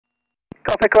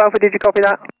Golf Echo Alpha, did you copy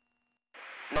that?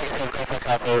 Negative, Golf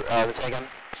Echo Alpha, repeat again.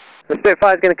 The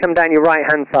Spitfire's going to come down your right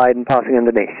hand side and passing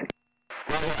underneath.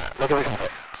 Look at the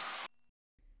traffic.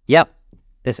 Yep,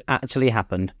 this actually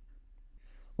happened.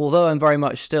 Although I'm very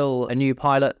much still a new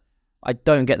pilot, I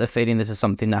don't get the feeling this is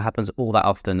something that happens all that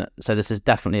often, so this is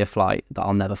definitely a flight that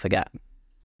I'll never forget.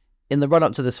 In the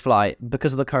run-up to this flight,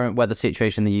 because of the current weather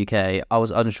situation in the UK, I was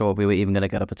unsure if we were even going to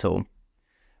get up at all.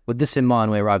 With this in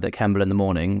mind, we arrived at Kemble in the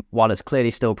morning. While it's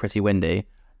clearly still pretty windy,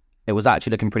 it was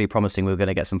actually looking pretty promising we were going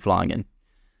to get some flying in.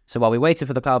 So while we waited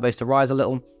for the cloud base to rise a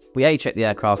little, we A-checked the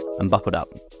aircraft and buckled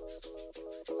up.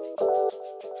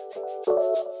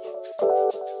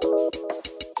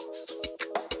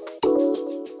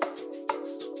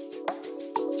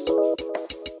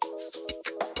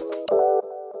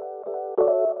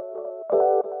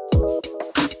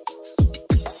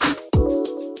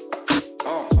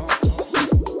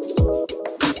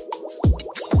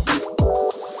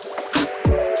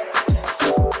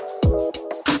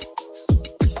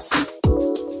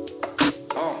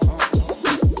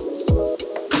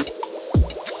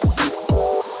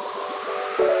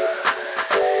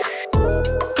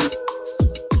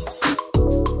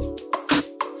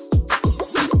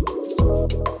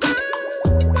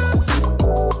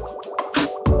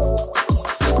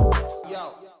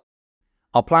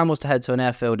 Our plan was to head to an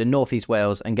airfield in northeast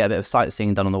Wales and get a bit of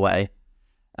sightseeing done on the way.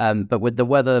 But with the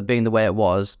weather being the way it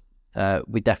was,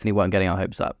 we definitely weren't getting our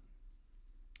hopes up.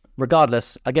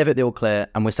 Regardless, I gave it the all clear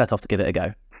and we set off to give it a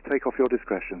go. Take off your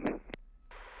discretion.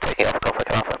 Taking off, Golf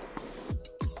Echo Alpha.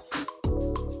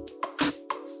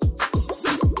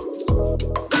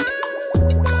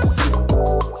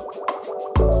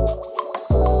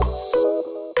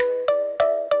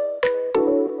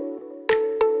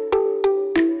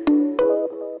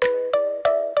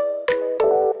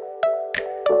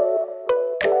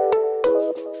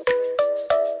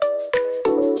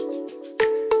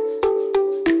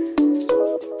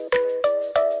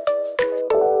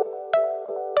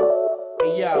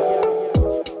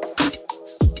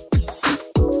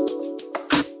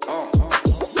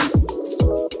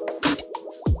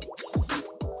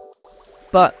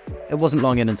 But it wasn't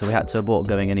long in until we had to abort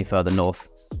going any further north,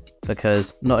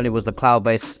 because not only was the cloud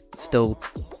base still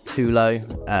too low,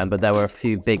 but there were a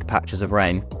few big patches of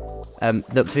rain. To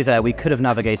be fair, we could have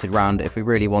navigated round if we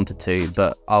really wanted to,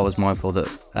 but I was mindful that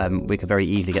we could very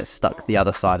easily get stuck the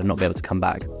other side and not be able to come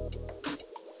back.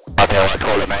 I know what I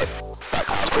call it, mate. That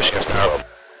car's pushing us now.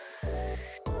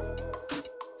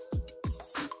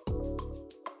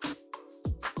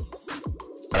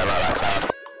 I don't like that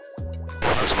cloud.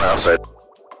 Find somewhere else,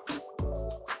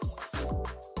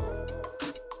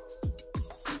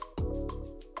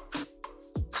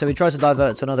 So we tried to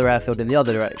divert to another airfield in the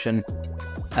other direction,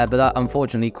 but that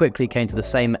unfortunately quickly came to the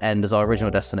same end as our original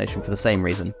destination for the same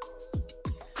reason.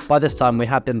 By this time we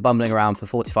had been bumbling around for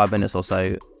 45 minutes or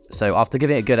so, so after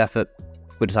giving it a good effort,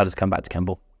 we decided to come back to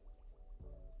Kemble.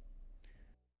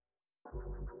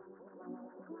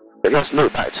 But let's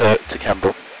look back to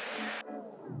Kemble.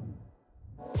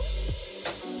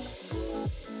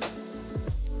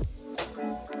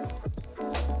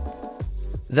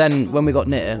 Then, when we got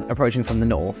near, approaching from the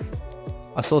north,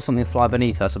 I saw something fly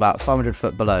beneath us about 500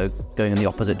 foot below, going in the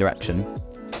opposite direction.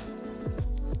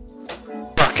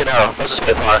 Fucking hell, that's a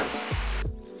Spitfire.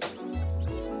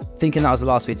 Thinking that was the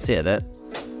last we'd see of it,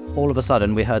 all of a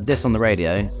sudden we heard this on the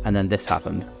radio, and then this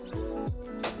happened.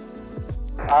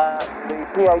 The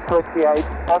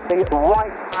CA-28 on the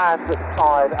right hand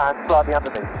side and slightly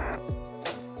underneath.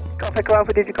 Golf Echo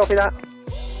Alpha, did you copy that?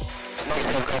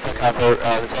 Negative, Golf Echo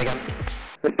Alpha, repeat again.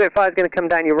 The Spitfire's going to come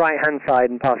down your right hand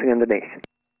side and passing underneath.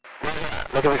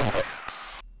 Look at the traffic.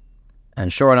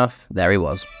 And sure enough, there he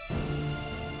was.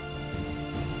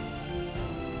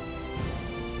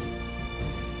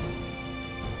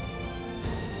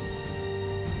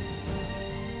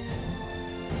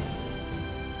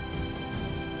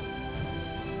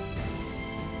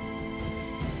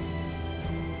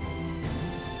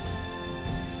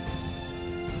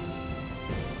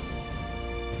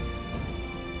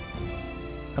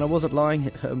 And I wasn't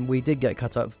lying, we did get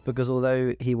cut up, because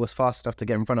although he was fast enough to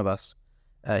get in front of us,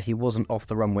 he wasn't off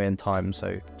the runway in time,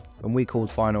 so when we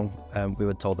called final, we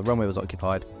were told the runway was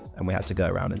occupied, and we had to go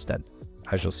around instead,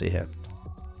 as you'll see here.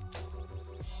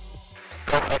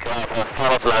 Golf Echo Alpha,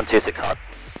 final to land 26 hard.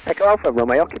 Echo Alpha,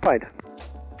 runway occupied.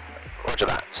 Roger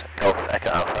that, Golf Echo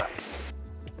Alpha.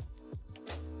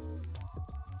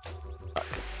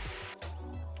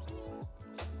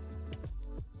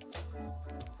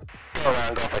 Go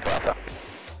around, Golf Echo Alpha.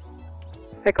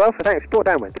 Echo Alpha, thanks. Port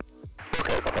downwind.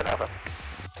 Okay, Golf Echo Alpha.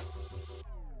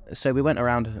 So we went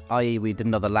around, i.e. we did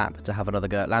another lap to have another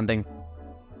go at landing.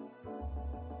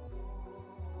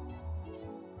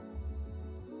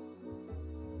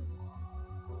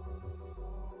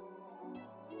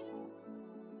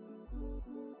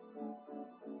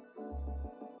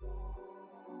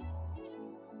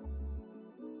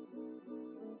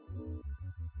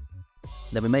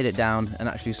 Then we made it down and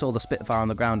actually saw the Spitfire on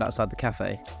the ground outside the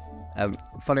cafe.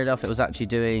 Funny enough, it was actually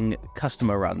doing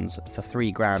customer runs for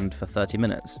 $3,000 for 30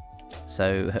 minutes.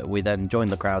 So we then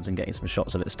joined the crowds and getting some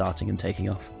shots of it starting and taking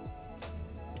off.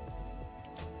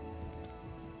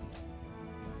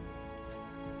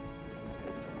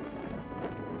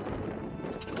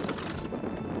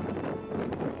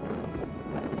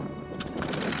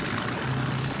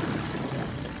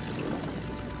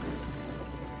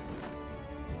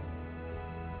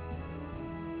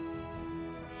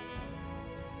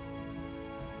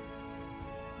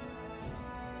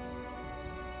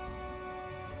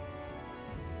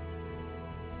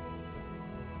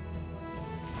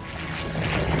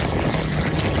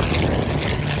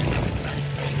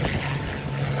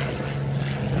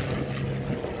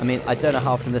 I mean, I don't know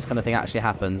how often this kind of thing actually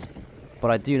happens,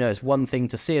 but I do know it's one thing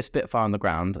to see a Spitfire on the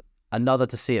ground, another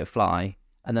to see it fly,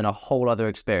 and then a whole other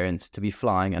experience to be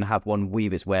flying and have one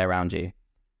weave its way around you.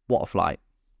 What a flight.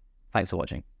 Thanks for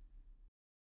watching.